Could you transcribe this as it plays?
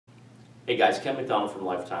Hey guys, Ken McDonald from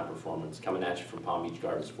Lifetime Performance, coming at you from Palm Beach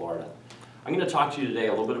Gardens, Florida. I'm going to talk to you today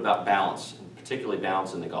a little bit about balance, and particularly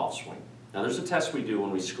balance in the golf swing. Now there's a test we do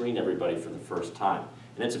when we screen everybody for the first time,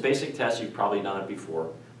 and it's a basic test. You've probably done it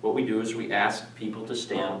before. What we do is we ask people to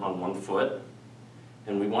stand on one foot,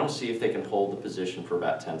 and we want to see if they can hold the position for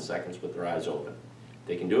about 10 seconds with their eyes open. If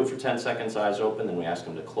they can do it for 10 seconds, eyes open, then we ask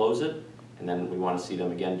them to close it, and then we want to see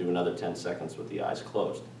them again do another 10 seconds with the eyes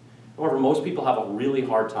closed. However, most people have a really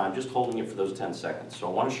hard time just holding it for those 10 seconds. So I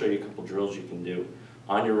want to show you a couple drills you can do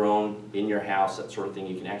on your own, in your house, that sort of thing.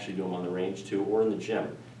 You can actually do them on the range too, or in the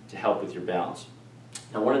gym to help with your balance.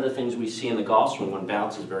 Now, one of the things we see in the golf swing when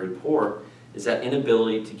balance is very poor is that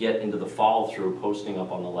inability to get into the follow-through posting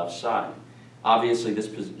up on the left side. Obviously, this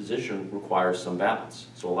position requires some balance.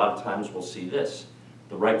 So a lot of times we'll see this.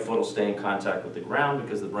 The right foot will stay in contact with the ground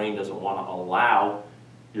because the brain doesn't want to allow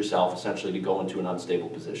yourself essentially to go into an unstable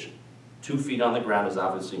position. 2 feet on the ground is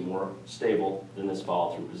obviously more stable than this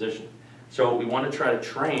follow-through position. So we want to try to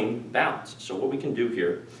train balance. So what we can do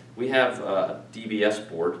here, we have a DBS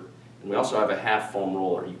board, and we also have a half foam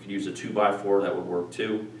roller. You could use a 2x4, that would work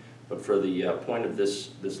too. But for the point of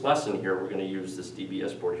this lesson here, we're going to use this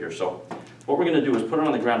DBS board here. So what we're going to do is put it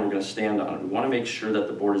on the ground, we're going to stand on it. We want to make sure that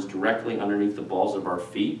the board is directly underneath the balls of our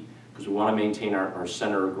feet, because we want to maintain our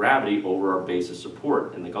center of gravity over our base of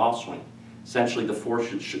support in the golf swing. Essentially, the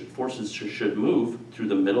forces should move through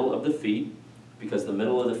the middle of the feet, because the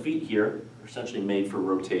middle of the feet here are essentially made for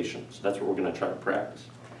rotation. So that's what we're going to try to practice.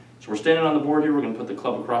 So we're standing on the board here, we're going to put the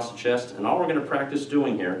club across the chest, and all we're going to practice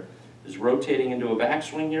doing here is rotating into a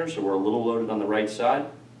backswing here, so we're a little loaded on the right side,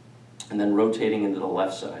 and then rotating into the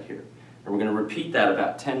left side here. And we're going to repeat that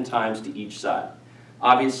about 10 times to each side.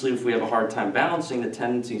 Obviously, if we have a hard time balancing, the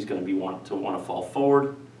tendency is going to be to want to fall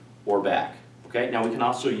forward or back. Okay, now we can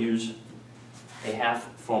also use a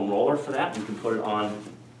half foam roller for that. We can put it on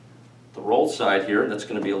the rolled side here. That's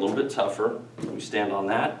going to be a little bit tougher. We stand on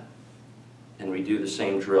that and we do the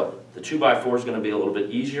same drill. The 2x4 is going to be a little bit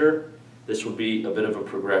easier. This would be a bit of a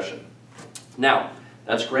progression. Now,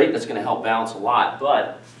 that's great. That's going to help balance a lot,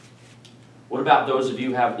 but what about those of you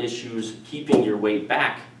who have issues keeping your weight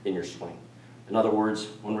back in your swing? In other words,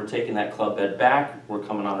 when we're taking that club head back, we're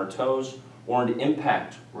coming on our toes, or into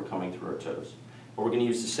impact, we're coming through our toes. But we're going to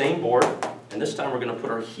use the same board, and this time we're going to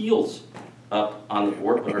put our heels up on the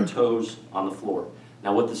board, but our toes on the floor.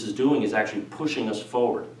 Now what this is doing is actually pushing us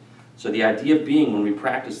forward. So the idea being, when we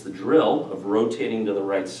practice the drill of rotating to the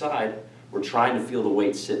right side, we're trying to feel the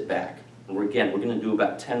weight sit back. And we're going to do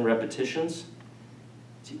about 10 repetitions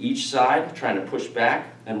to each side, trying to push back,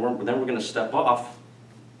 and then we're going to step off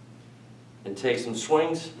and take some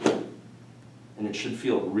swings, and it should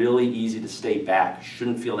feel really easy to stay back. You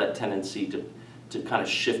shouldn't feel that tendency to kind of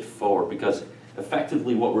shift forward, because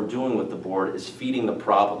effectively what we're doing with the board is feeding the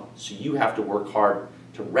problem. So you have to work hard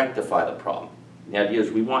to rectify the problem. The idea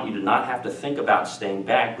is we want you to not have to think about staying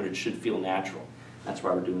back, but it should feel natural. That's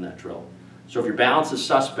why we're doing that drill. So if your balance is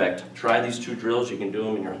suspect, try these 2 drills. You can do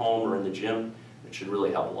them in your home or in the gym. It should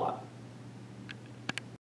really help a lot.